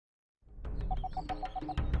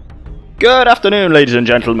Good afternoon, ladies and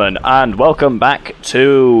gentlemen, and welcome back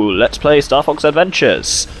to Let's Play Star Fox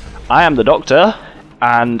Adventures. I am the Doctor,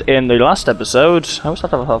 and in the last episode, I always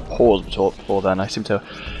have to have a pause before then. I seem to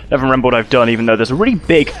never remember what I've done, even though there's a really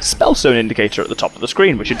big Spellstone indicator at the top of the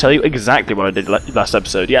screen, which should tell you exactly what I did last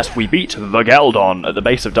episode. Yes, we beat the Geldon at the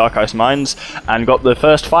base of Dark Ice Mines, and got the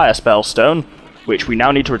first Fire Spellstone, which we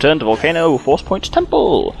now need to return to Volcano Force Point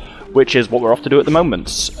Temple, which is what we're off to do at the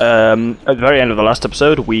moment. At the very end of the last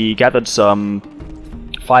episode, we gathered some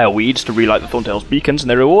fire weeds to relight the Thorntail's beacons, and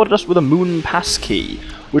they rewarded us with a moon pass key,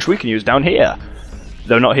 which we can use down here.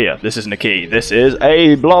 Though not here, this isn't a key, this is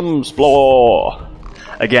a Blumsplore!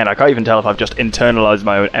 Again, I can't even tell if I've just internalized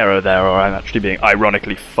my own error there, or I'm actually being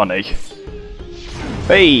ironically funny.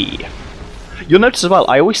 Hey! You'll notice as well,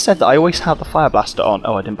 I always said that I always have the Fire Blaster on.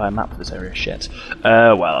 Oh, I didn't buy a map for this area, shit.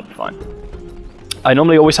 Well, I'll be fine. I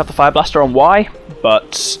normally always have the Fire Blaster on Y,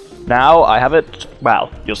 but now I have it.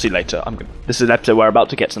 Well, you'll see later. This is an episode where we're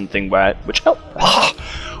about to get something we're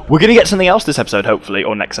gonna get something else this episode, hopefully,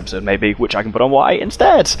 or next episode maybe, which I can put on Y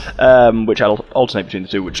instead, which I'll alternate between the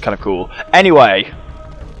two, which is kind of cool. Anyway,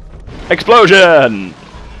 explosion!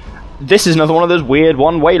 This is another one of those weird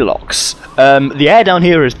one-way locks. The air down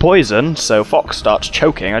here is poison, so Fox starts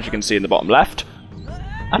choking, as you can see in the bottom left,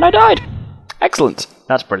 and I died. Excellent.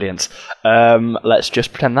 That's brilliant. Let's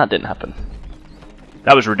just pretend that didn't happen.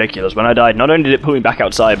 That was ridiculous. When I died, not only did it pull me back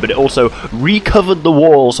outside, but it also recovered the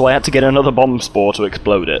wall, so I had to get another bomb spore to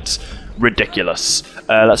explode it. Ridiculous.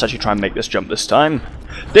 Let's actually try and make this jump this time.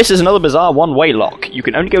 This is another bizarre one-way lock. You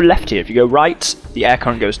can only go left here. If you go right, the air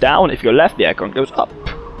current goes down. If you go left, the air current goes up.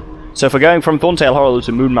 So for going from Thorntail Hollow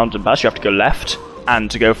to Moon Mountain Pass, you have to go left.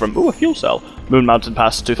 And to go from, a fuel cell, Moon Mountain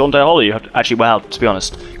Pass to Thorntail Hollow, you have to, actually, well, to be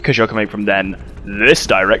honest, because you're coming from then this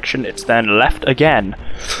direction, it's then left again.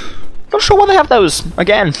 Not sure why they have those,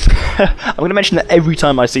 again. I'm going to mention that every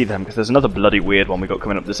time I see them, because there's another bloody weird one we got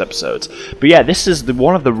coming up this episode. But yeah, this is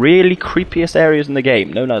one of the really creepiest areas in the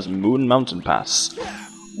game, known as Moon Mountain Pass.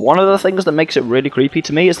 One of the things that makes it really creepy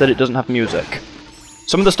to me is that it doesn't have music.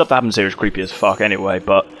 Some of the stuff that happens here is creepy as fuck anyway,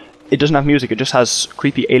 but it doesn't have music, it just has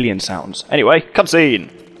creepy alien sounds. Anyway, cutscene!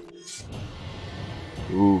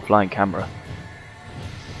 Ooh, flying camera.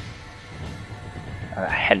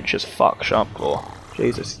 Hench as fuck, Sharpclaw.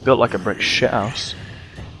 Jesus, he's built like a brick shithouse.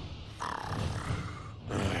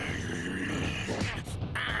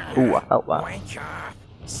 Ooh, I felt that. Wake up!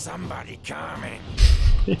 Somebody coming!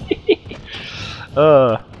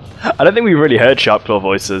 I don't think we've really heard Sharpclaw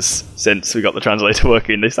voices since we got the translator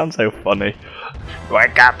working. They sound so funny.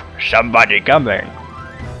 Wake up! Somebody coming!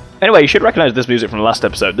 Anyway, you should recognise this music from the last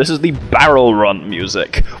episode. This is the barrel run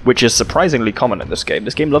music, which is surprisingly common in this game.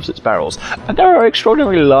 This game loves its barrels, and there are an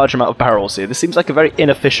extraordinarily large amount of barrels here. This seems like a very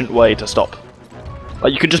inefficient way to stop.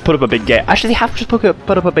 Like, you could just put up a big gate. Actually, they have just put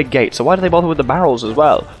up a big gate, so why do they bother with the barrels as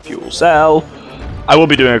well? Fuel cell. I will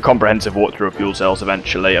be doing a comprehensive walkthrough of fuel cells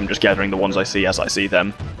eventually. I'm just gathering the ones I see as I see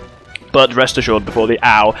them. But rest assured, before the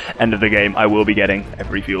end of the game, I will be getting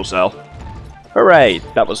every fuel cell. Hooray!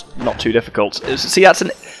 That was not too difficult. See, that's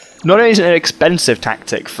not only is it an expensive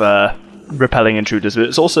tactic for repelling intruders, but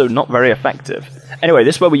it's also not very effective. Anyway,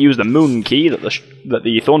 this is where we use the moon key that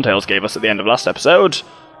the Thorntails gave us at the end of last episode.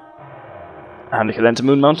 And we can enter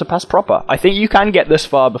Moon Mountain Pass proper. I think you can get this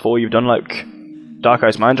far before you've done, like, Dark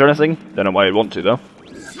Ice Mines or anything. Don't know why you'd want to, though.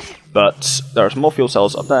 But there are some more fuel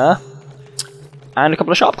cells up there. And a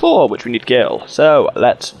couple of Sharpclaw, which we need to kill. So,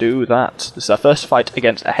 let's do that. This is our first fight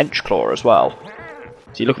against a Henchclaw as well.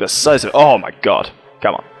 See, look at the size of it. Oh my god.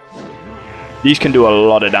 Come on. These can do a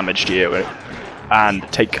lot of damage to you. And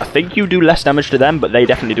I think you do less damage to them, but they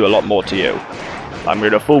definitely do a lot more to you. I'm going to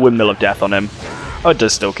do a full Windmill of Death on him. Oh, it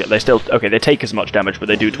does still kill. Okay, they take as much damage, but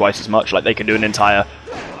they do twice as much. Like, they can do an entire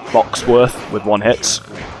Fox worth with one hit.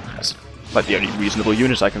 That's like the only reasonable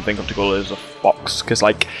unit I can think of to call it is a Fox. Because,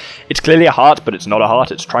 like, it's clearly a heart, but it's not a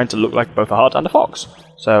heart. It's trying to look like both a heart and a Fox.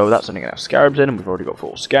 So that's only going to have Scarabs in, and we've already got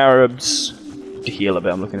 4 Scarabs. To heal a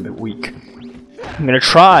bit, I'm looking a bit weak. I'm going to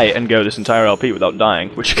try and go this entire LP without dying,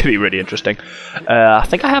 which could be really interesting. I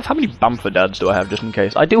think I have... How many Bamfordads do I have, just in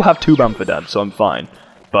case? I do have 2 Bamfordads, so I'm fine.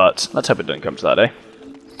 But let's hope it doesn't come to that, eh?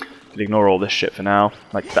 Ignore all this shit for now.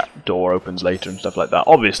 Like, that door opens later and stuff like that.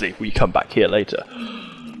 Obviously, we come back here later.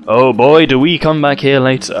 Oh boy, do we come back here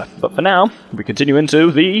later. But for now, we continue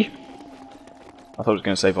into the... I thought I was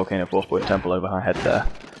going to say Volcano Force Point Temple over my head there.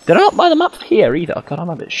 Did I not buy the map for here either? God, I'm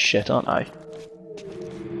a bit shit, aren't I?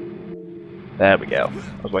 There we go.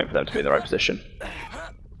 I was waiting for them to be in the right position.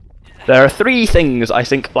 There are 3 things I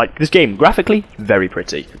think, like, this game, graphically, very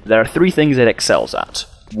pretty. There are 3 things it excels at.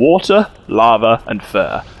 Water, lava, and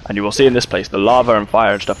fur. And you will see in this place, the lava and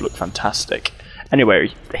fire and stuff look fantastic.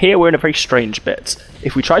 Anyway, here we're in a very strange bit.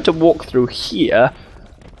 If we try to walk through here,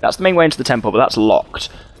 that's the main way into the temple, but that's locked.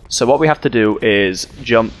 So what we have to do is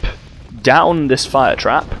jump down this fire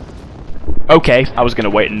trap. Okay, I was going to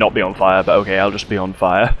wait and not be on fire, but okay, I'll just be on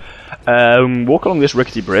fire. Walk along this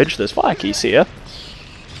rickety bridge. There's fire keys here.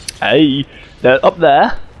 Hey, they're up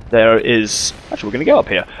there. There is... Actually, we're going to go up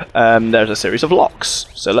here. There's a series of locks.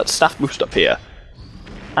 So let's staff boost up here.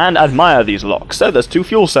 And admire these locks. So there's 2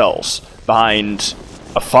 fuel cells behind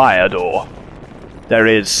a fire door. There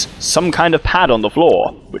is some kind of pad on the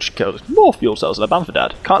floor, which kills more fuel cells than a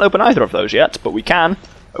Bamfordad. Can't open either of those yet, but we can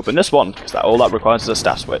open this one, because all that requires is a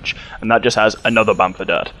staff switch. And that just has another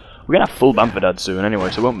Bamfordad. We're going to have full Bamfordad soon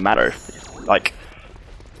anyway, so it won't matter. Like...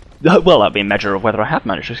 Well, that'd be a measure of whether I have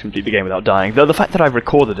managed to complete the game without dying, though the fact that I've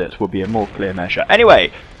recorded it would be a more clear measure.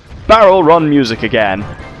 Anyway, barrel run music again,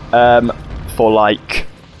 for like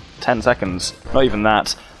 10 seconds, not even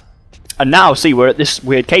that. And now, see, we're at this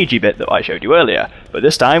weird cagey bit that I showed you earlier, but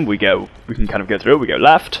this time we can kind of go through, we go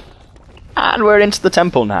left, and we're into the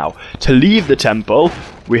temple now. To leave the temple,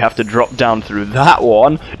 we have to drop down through that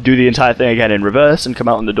one, do the entire thing again in reverse, and come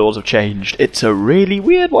out and the doors have changed. It's a really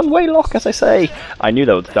weird one-way lock, as I say. I knew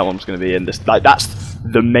that one was going to be in this. Like, that's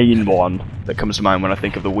the main one that comes to mind when I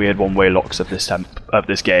think of the weird one-way locks of this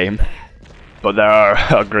game. But there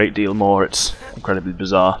are a great deal more. It's incredibly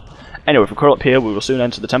bizarre. Anyway, if we crawl up here, we will soon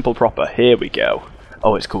enter the temple proper. Here we go.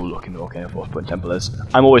 Oh, it's cool looking, the Volcano Force Point Temple is.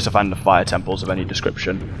 I'm always a fan of fire temples of any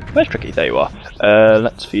description. Where's Tricky? There you are.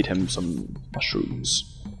 Let's feed him some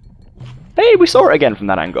mushrooms. Hey, we saw it again from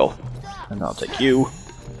that angle. And I'll take you.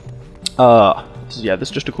 Yeah, this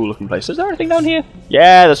is just a cool looking place. Is there anything down here?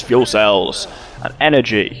 Yeah, there's fuel cells. And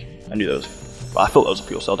energy. I knew those. I thought there was a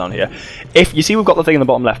fuel cell down here. If you see, we've got the thing in the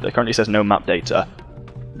bottom left that currently says no map data.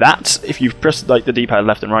 That, if you press like the D-pad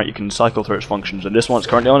left and right, you can cycle through its functions, and this one it's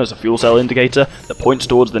currently on is a fuel cell indicator that points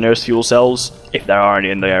towards the nearest fuel cells, if there are any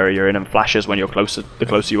in the area you're in, and flashes when you're closer, the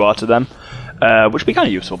closer you are to them, which would be kind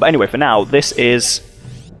of useful. But anyway, for now, this is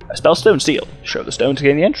a Spellstone seal. Show the stone to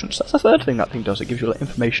gain the entrance. That's the third thing that thing does. It gives you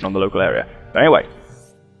information on the local area. But anyway.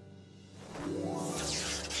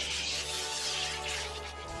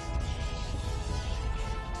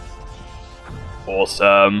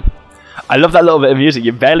 Awesome. I love that little bit of music.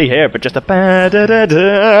 You barely hear it, but just a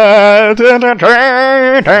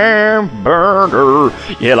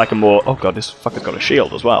you hear like a more. Oh god, this fucker's got a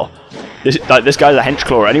shield as well. This guy's a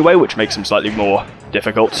henchclaw anyway, which makes him slightly more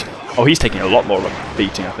difficult. Oh, he's taking a lot more of a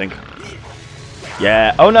beating, I think.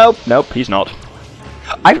 Yeah. Oh no, nope, he's not.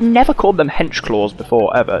 I've never called them henchclaws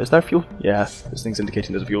before, ever. Is there a fuel? Yeah, this thing's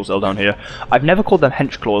indicating there's a fuel cell down here. I've never called them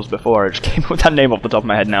henchclaws before. I just came up with that name off the top of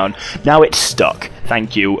my head now, and now it's stuck.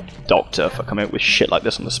 Thank you, Doctor, for coming up with shit like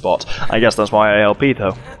this on the spot. I guess that's why I LP,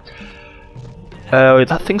 though.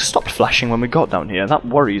 That thing stopped flashing when we got down here. That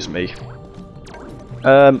worries me.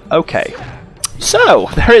 Okay. So,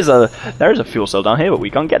 there is a fuel cell down here, but we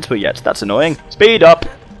can't get to it yet. That's annoying. Speed up!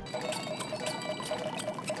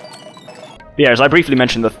 Yeah, as I briefly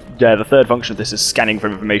mentioned, the third function of this is scanning for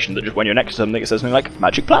information that just when you're next to something, it says something like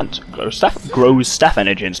magic plant, grows staff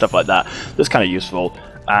energy and stuff like that. That's kind of useful.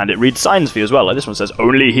 And it reads signs for you as well. Like this one says,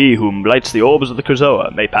 only he whom lights the orbs of the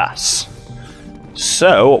Krazoa may pass.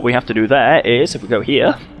 So, what we have to do there is, if we go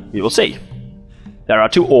here, we will see. There are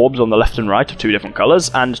 2 orbs on the left and right of 2 different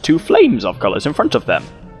colours, and 2 flames of colours in front of them.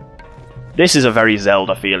 This is a very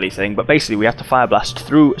Zelda-feely thing, but basically we have to fire blast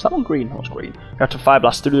through... Is that one green? What's green? We have to fire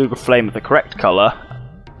blast through the flame of the correct colour.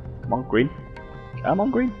 Come on, green. Come on,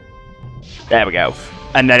 green. There we go.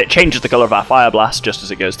 And then it changes the colour of our fire blast just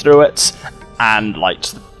as it goes through it, and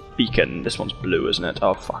lights the beacon. This one's blue, isn't it?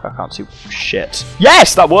 Oh, fuck, I can't see shit.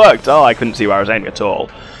 Yes, that worked! Oh, I couldn't see where I was aiming at all.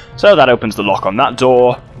 So that opens the lock on that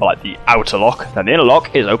door, or like the outer lock. Then the inner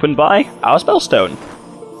lock is opened by our Spellstone.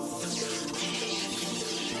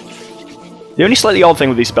 The only slightly odd thing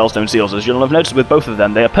with these Spellstone seals is you'll have noticed with both of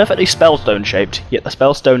them, they are perfectly Spellstone shaped, yet the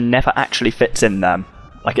Spellstone never actually fits in them.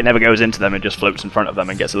 Like it never goes into them, it just floats in front of them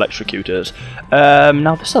and gets electrocuted.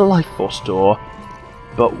 Now this is a life force door,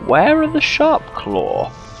 but where are the Sharp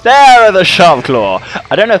Claw? There are the Sharp Claw!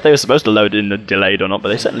 I don't know if they were supposed to load in the delayed or not, but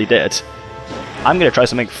they certainly did. I'm going to try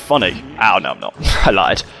something funny. Ow, no I'm not. I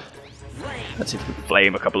lied. Let's see if we can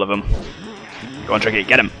flame a couple of them. Go on, Tricky,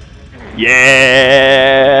 get him!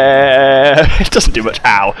 Yeah! It doesn't do much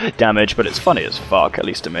damage, but it's funny as fuck, at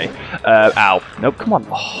least to me. Ow. Nope, come on.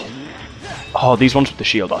 Oh, these ones with the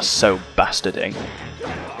shield are so bastarding.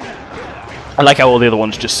 I like how all the other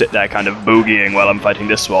ones just sit there kind of boogieing while I'm fighting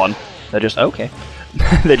this one. They're just, okay.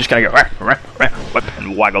 They just kind of go,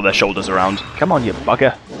 and waggle their shoulders around. Come on, you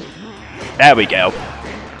bugger. There we go.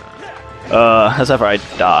 As ever I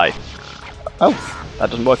die. Oh, that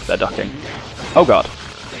doesn't work if they're ducking. Oh god.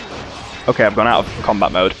 Okay, I've gone out of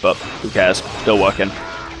combat mode, but who cares? Still working.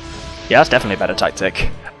 Yeah, that's definitely a better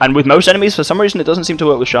tactic. And with most enemies, for some reason, it doesn't seem to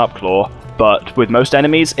work with Sharp Claw, but with most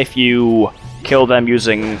enemies, if you kill them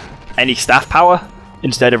using any staff power,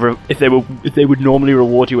 instead of if they would normally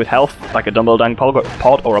reward you with health, like a Dumble Dang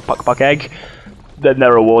Pod or a Puck Puck Egg, then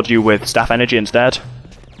they'll reward you with staff energy instead.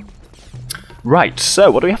 Right,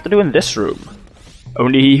 so what do we have to do in this room?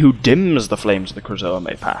 Only he who dims the flames of the Krazoa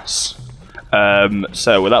may pass.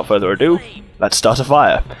 So without further ado, let's start a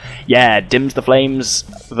fire. Yeah, dims the flames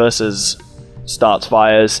versus starts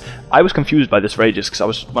fires. I was confused by this for ages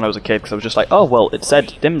when I was a kid, because I was just like, oh well, it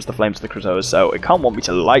said dims the flames of the Krazoa, so it can't want me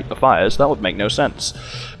to light the fires. That would make no sense.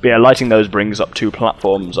 But yeah, lighting those brings up 2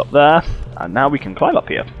 platforms up there, and now we can climb up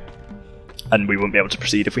here. And we wouldn't be able to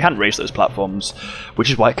proceed if we hadn't raised those platforms, which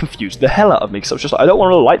is why it confused the hell out of me, because I was just like, I don't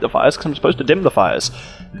want to light the fires, because I'm supposed to dim the fires.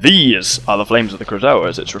 These are the flames of the Krazoa,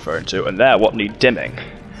 as it's referring to, and they're what need dimming.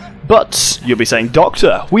 But you'll be saying,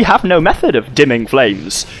 Doctor, we have no method of dimming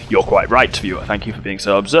flames. You're quite right, viewer. Thank you for being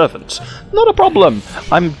so observant. Not a problem.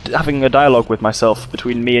 I'm having a dialogue with myself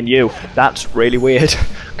between me and you. That's really weird.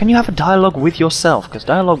 Can you have a dialogue with yourself? Because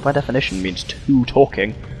dialogue, by definition, means 2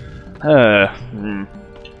 talking.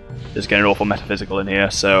 It's getting awful metaphysical in here,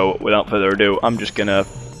 so without further ado, I'm just gonna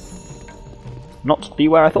not be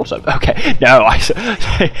where I thought so. Okay, no,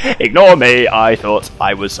 ignore me. I thought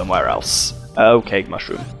I was somewhere else. Okay,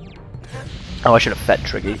 mushroom. Oh, I should have fed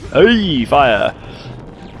Triggy. Hey, fire!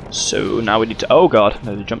 So now we need to... Oh god,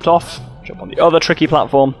 no, they jumped off. Jump on the other tricky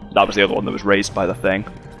platform. That was the other one that was raised by the thing.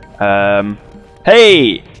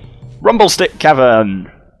 Hey! Rumblestick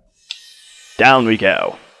Cavern! Down we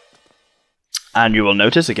go. And you will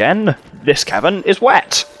notice again, this cavern is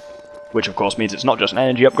wet. Which of course means it's not just an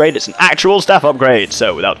energy upgrade, it's an actual staff upgrade.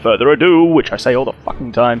 So without further ado, which I say all the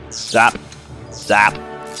fucking time, zap, zap,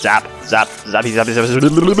 zap, zap, zappy, zappy, zappy,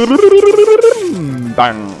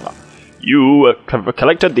 bang. You have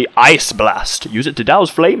collected the Ice Blast. Use it to douse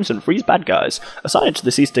flames and freeze bad guys. Assign it to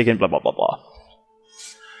the C-Stick in blah blah blah blah.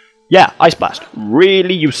 Yeah, Ice Blast.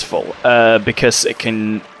 Really useful, because it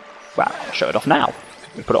can... Well, I'll show it off now.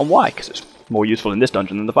 We put it on Y, because it's more useful in this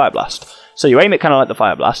dungeon than the Fire Blast. So you aim it kind of like the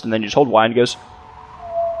Fire Blast, and then you just hold Y and it goes...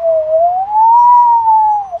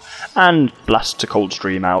 And blast to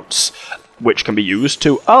Coldstream out, which can be used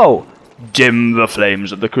to... Oh! Dim the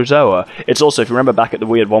flames of the Krazoa. It's also, if you remember back at the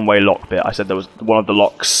weird one-way lock bit, I said there was one of the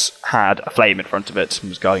locks had a flame in front of it and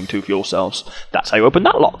was guarding 2 fuel cells. That's how you open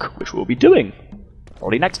that lock, which we'll be doing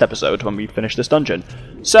probably next episode when we finish this dungeon.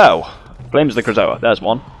 So, flames of the Krazoa. There's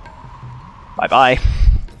one. Bye-bye.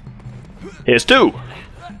 Here's 2.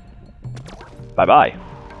 Bye-bye.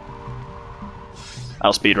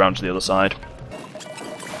 I'll speed round to the other side.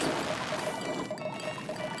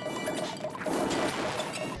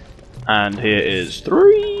 And here is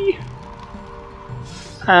 3.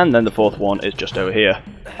 And then the 4th one is just over here.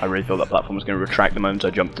 I really thought that platform was going to retract the moment I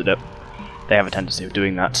jumped at it. They have a tendency of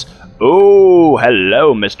doing that. Oh,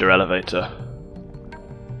 hello, Mr. Elevator.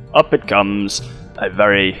 Up it comes. A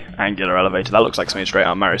very angular elevator. That looks like something straight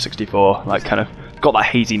out of Mario 64. Like, kind of got that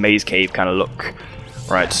hazy maze cave kind of look.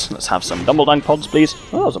 Right, let's have some Dumble Dang pods, please.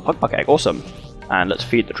 Oh, there's a Puck Puck Egg. Awesome. And let's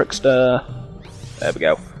feed the Trickster. There we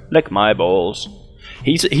go. Lick my balls.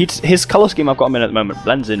 His colour scheme I've got him in at the moment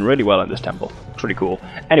blends in really well in this temple. It's really cool.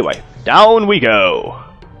 Anyway, down we go.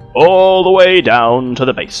 All the way down to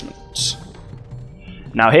the basement.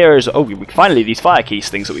 Now here is, finally these fire keys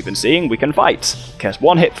things that we've been seeing, we can fight. Because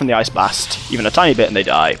 1 hit from the Ice Blast, even a tiny bit and they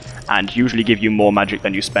die, and usually give you more magic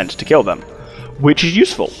than you spent to kill them. Which is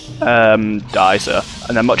useful. Die, sir.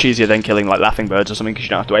 And they're much easier than killing like Laughing Birds or something, because you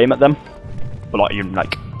don't have to aim at them. But not even,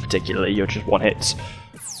 like, particularly, you're just 1 hit.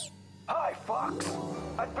 Hi, Fox.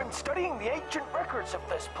 I've been studying the ancient records of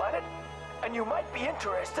this planet, and you might be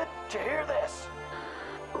interested to hear this.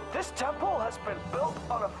 This temple has been built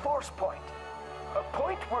on a force point. A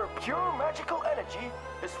point where pure magical energy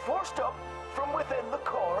is forced up from within the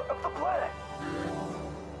core of the planet.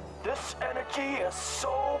 This energy is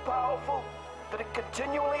so powerful that it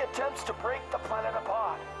continually attempts to break the planet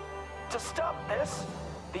apart. To stop this,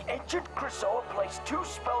 the ancient Krazoa placed 2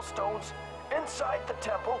 Spellstones inside the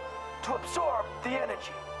temple to absorb the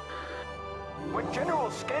energy. When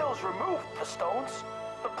General Scales removed the stones,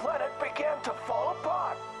 the planet began to fall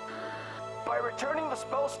apart. By returning the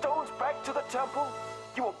Spellstones back to the temple,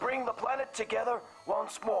 you will bring the planet together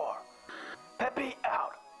once more. Peppy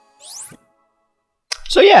out.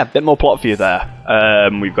 So yeah, a bit more plot for you there.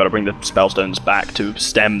 We've got to bring the Spellstones back to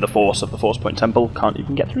stem the force of the Force Point Temple. Can't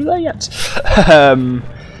even get through there yet.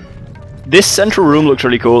 This central room looks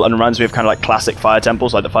really cool and reminds me of kind of like classic fire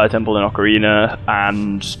temples, like the fire temple in Ocarina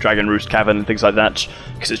and Dragon Roost Cavern and things like that,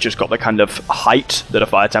 because it's just got the kind of height that a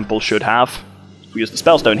fire temple should have. We use the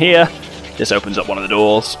Spellstone here. This opens up one of the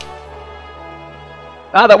doors.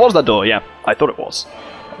 Ah, that was that door, yeah. I thought it was.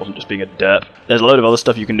 I wasn't just being a derp. There's a load of other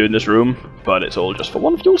stuff you can do in this room, but it's all just for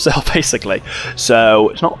one fuel cell, basically. So,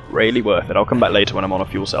 it's not really worth it. I'll come back later when I'm on a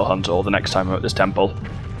fuel cell hunt, or the next time I'm at this temple.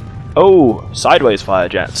 Oh, sideways fire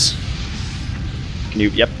jets. Can you...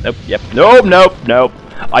 Yep, nope, yep. Nope, nope, nope.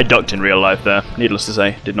 I ducked in real life there. Needless to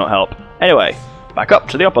say, did not help. Anyway, back up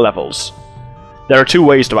to the upper levels. There are two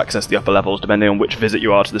ways to access the upper levels, depending on which visit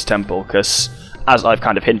you are to this temple, because, as I've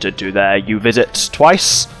kind of hinted to there, you visit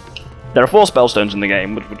twice. There are 4 Spellstones in the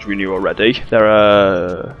game, which we knew already. There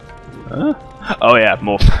are... Oh yeah,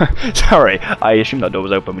 more... Sorry, I assumed that door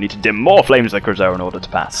was open. We need to dim more flames liquors there in order to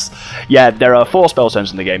pass. Yeah, there are 4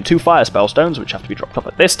 Spellstones in the game. 2 Fire Spellstones, which have to be dropped off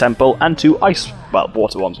at this temple, and 2 Ice... well,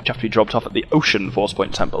 water ones, which have to be dropped off at the Ocean Force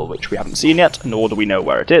Point Temple, which we haven't seen yet, nor do we know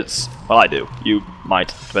where it is. Well, I do. You might.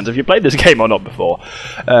 Depends if you played this game or not before.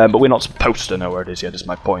 But we're not supposed to know where it is yet, is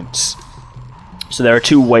my point. So there are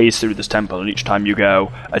 2 ways through this temple, and each time you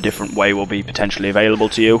go, a different way will be potentially available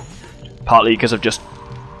to you. Partly because of just...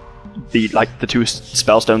 the 2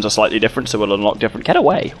 Spellstones are slightly different, so we'll unlock different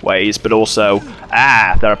getaway ways, but also,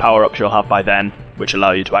 there are power-ups you'll have by then, which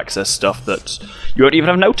allow you to access stuff that you won't even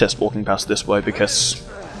have noticed walking past this way, because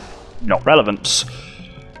not relevant.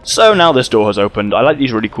 So now this door has opened. I like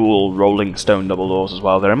these really cool rolling stone double doors as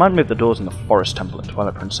well. They remind me of the doors in the Forest Temple in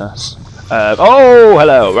Twilight Princess. Oh,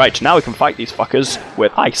 hello! Right, now we can fight these fuckers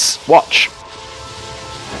with ice. Watch!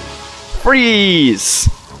 Freeze!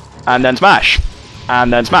 And then smash!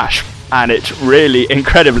 And then smash. And it's really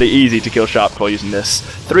incredibly easy to kill Sharpclaw using this.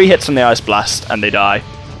 3 hits from the Ice Blast and they die.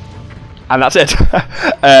 And that's it.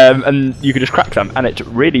 And you can just crack them, and it's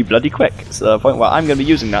really bloody quick. So the point where I'm going to be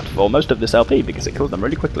using that for most of this LP because it kills them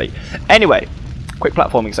really quickly. Anyway, quick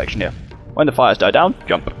platforming section here. When the fires die down,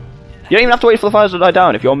 jump. You don't even have to wait for the fires to die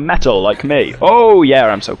down if you're metal like me. Oh yeah,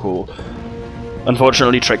 I'm so cool.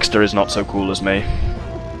 Unfortunately, Trickster is not so cool as me.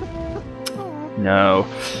 No.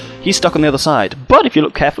 He's stuck on the other side, but if you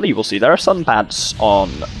look carefully you will see there are sun pads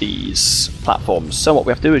on these platforms. So what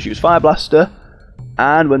we have to do is use Fire Blaster,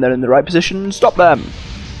 and when they're in the right position, stop them!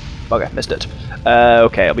 Okay, missed it.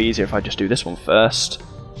 Okay, it'll be easier if I just do this one first,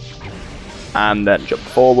 and then jump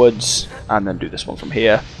forwards, and then do this one from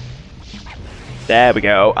here. There we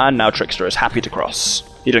go, and now Trickster is happy to cross.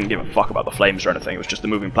 He didn't give a fuck about the flames or anything, it was just the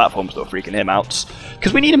moving platforms that were freaking him out.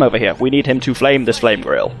 Because we need him over here, we need him to flame this flame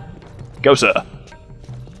grill. Go, sir!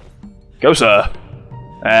 Go, sir!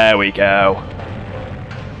 There we go.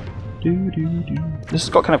 This has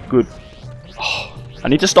got kind of good... Oh, I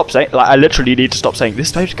need to stop saying... I literally need to stop saying this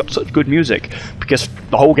stage has got such good music, because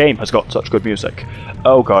the whole game has got such good music.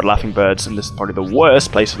 Oh god, Laughing Birds, and this is probably the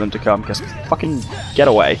worst place for them to come, because fucking get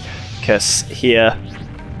away. Because here,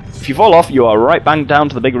 if you fall off, you are right bang down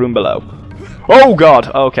to the big room below. Oh god!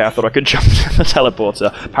 Okay, I thought I could jump to the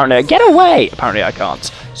teleporter. Apparently I get away! Apparently I can't.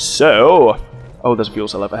 So... Oh, there's a fuel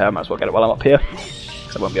cell over here. I might as well get it while I'm up here,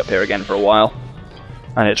 because I won't be up here again for a while.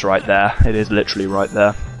 And it's right there. It is literally right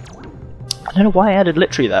there. I don't know why I added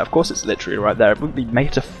literally there. Of course it's literally right there. It wouldn't be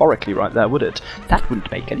metaphorically right there, would it? That wouldn't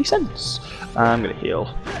make any sense. I'm going to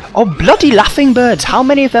heal. Oh, bloody Laughing Birds! How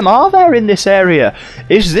many of them are there in this area?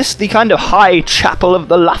 Is this the kind of high chapel of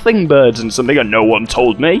the Laughing Birds and something no one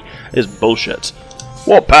told me? Is bullshit.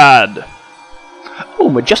 Warpad!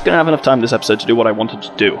 Oh, we're just going to have enough time this episode to do what I wanted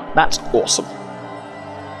to do. That's awesome.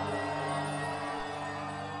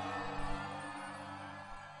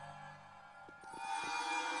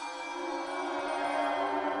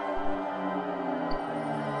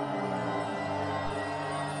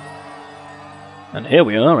 And here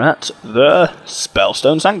we are at the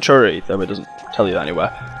Spellstone Sanctuary, though it doesn't tell you that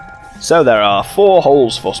anywhere. So there are 4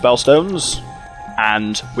 holes for Spellstones,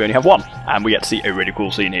 and we only have 1, and we get to see a really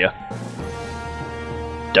cool scene here.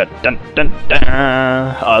 Dun dun dun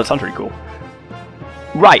dun! Oh, that sounds really cool.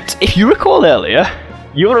 Right, if you recall earlier,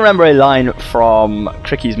 you'll remember a line from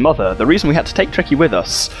Tricky's mother, the reason we had to take Tricky with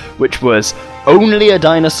us, which was, "Only a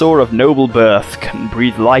dinosaur of noble birth can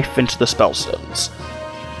breathe life into the Spellstones."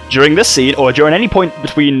 During this scene, or during any point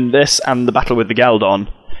between this and the battle with the Galdon,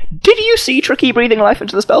 did you see Tricky breathing life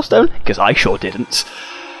into the Spellstone? Because I sure didn't.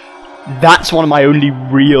 That's one of my only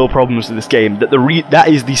real problems with this game, that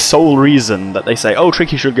is the sole reason that they say, oh,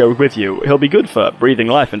 Tricky should go with you, he'll be good for breathing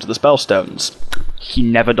life into the Spellstones. He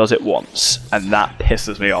never does it once, and that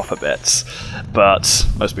pisses me off a bit. But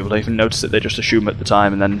most people don't even notice it, they just assume at the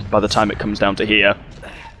time, and then by the time it comes down to here,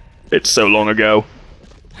 it's so long ago.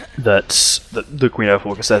 that the Queen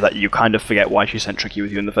Earthwalker said that you kind of forget why she sent Tricky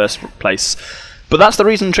with you in the first place. But that's the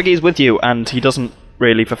reason Tricky's with you, and he doesn't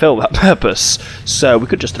really fulfill that purpose. So we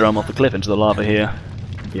could just throw him off the cliff into the lava here.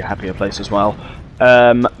 Be a happier place as well.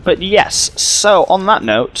 But yes, so on that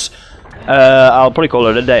note, I'll probably call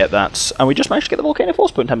it a day at that. And we just managed to get the Volcano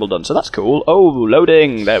Force Point Temple done, so that's cool. Oh,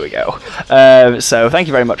 loading! There we go. So thank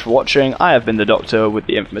you very much for watching. I have been the Doctor with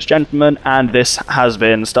the Infamous Gentleman, and this has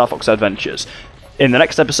been Star Fox Adventures. In the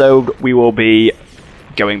next episode, we will be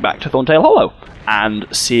going back to Thorntail Hollow and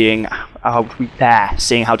seeing how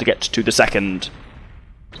to get to the second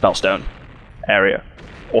Spellstone area.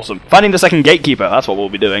 Awesome. Finding the second Gatekeeper, that's what we'll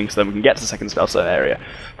be doing, so then we can get to the second Spellstone area.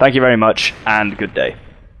 Thank you very much, and good day.